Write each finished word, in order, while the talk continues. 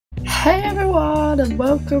Hey everyone, and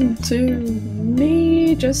welcome to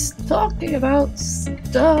me just talking about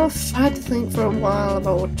stuff. I had to think for a while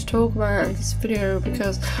about what to talk about in this video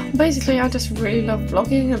because basically I just really love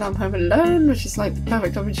vlogging and I'm home alone, which is like the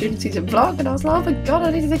perfect opportunity to vlog, and I was like, oh my god,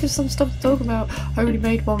 I need to think of some stuff to talk about. I already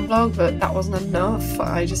made one vlog, but that wasn't enough.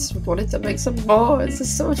 I just wanted to make some more. It's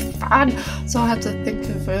just so much fun. So I had to think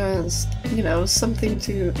of, you know, something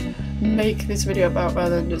to make this video about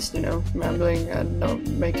rather than just, you know, rambling and not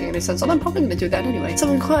making any sense. And I'm probably going to do that anyway.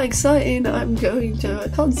 Something quite exciting. I'm going to a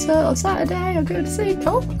concert on Saturday. I'm going to see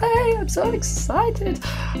Coldplay. I'm so excited.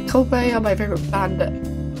 Coldplay are my favourite band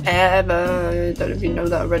ever. I don't know if you know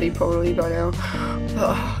that already, probably by now.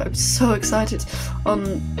 Oh, I'm so excited. I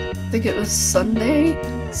think it was Sunday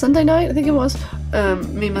night, I think it was.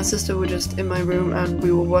 Me and my sister were just in my room and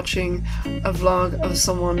we were watching a vlog of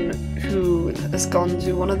someone who has gone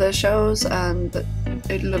to one of their shows, and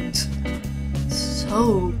it looked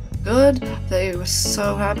so good. They were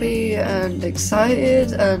so happy and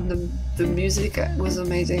excited, and the music was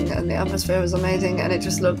amazing and the atmosphere was amazing, and it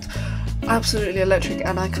just looked absolutely electric,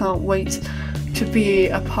 and I can't wait to be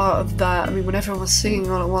a part of that. I mean, when everyone was singing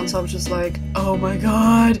all at once, I was just like, oh my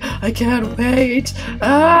god, I can't wait!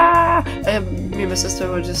 And me and my sister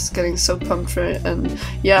were just getting so pumped for it, and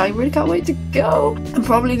yeah, I really can't wait to go. I'm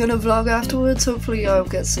probably gonna vlog afterwards. Hopefully I'll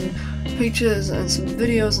get some pictures and some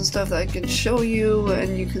videos and stuff that I can show you,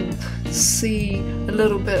 and you can see a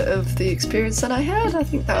little bit of the experience that I had. I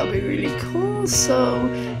think that would be really cool. So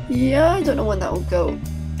yeah, I don't know when that will go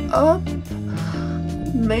up.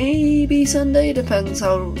 Maybe Sunday, depends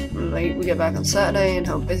how late we get back on Saturday and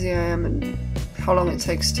how busy I am and how long it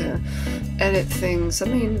takes to edit things. I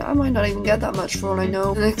mean, I might not even get that much for all I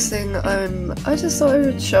know. The next thing, I just thought I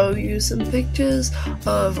would show you some pictures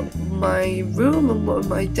of my room and what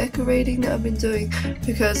my decorating that I've been doing,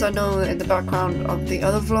 because I know that in the background of the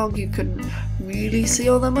other vlog you couldn't really see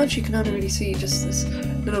all that much. You can only really see just this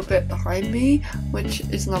little bit behind me, which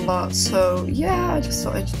isn't a lot. So yeah, I just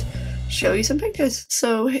thought I'd show you some pictures.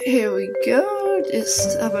 So here we go.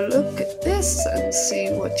 Just have a look at this and see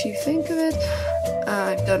what you think of it.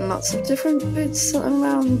 I've done lots of different bits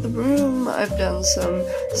around the room. I've done some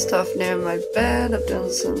stuff near my bed. I've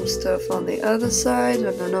done some stuff on the other side,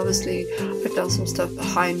 and then obviously I've done some stuff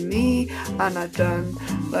behind me, and I've done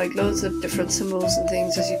like loads of different symbols and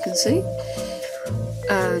things, as you can see.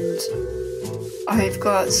 And I've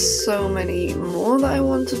got so many more that I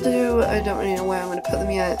want to do. I don't really know where I'm going to put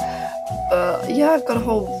them yet. But yeah, I've got a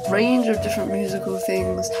whole range of different musical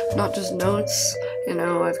things, not just notes. You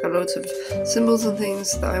know, I've got loads of symbols and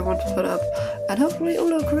things that I want to put up, and hopefully it'll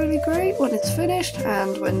look really great when it's finished.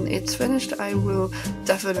 And when it's finished, I will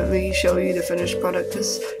definitely show you the finished product,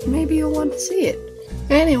 because maybe you'll want to see it.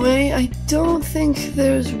 Anyway, I don't think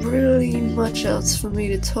there's really much else for me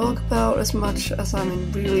to talk about, as much as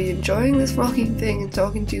I'm really enjoying this vlogging thing and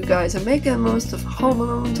talking to you guys and making the most of home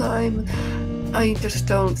alone time. I just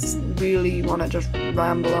don't really want to just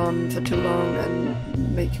ramble on for too long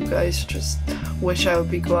and make you guys just wish I would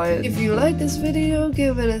be quiet. If you like this video,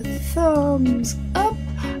 give it a thumbs up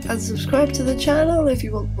and subscribe to the channel if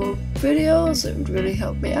you want more videos. It would really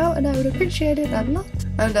help me out and I would appreciate it a lot.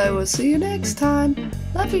 And I will see you next time.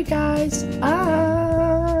 Love you guys.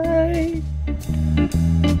 Bye.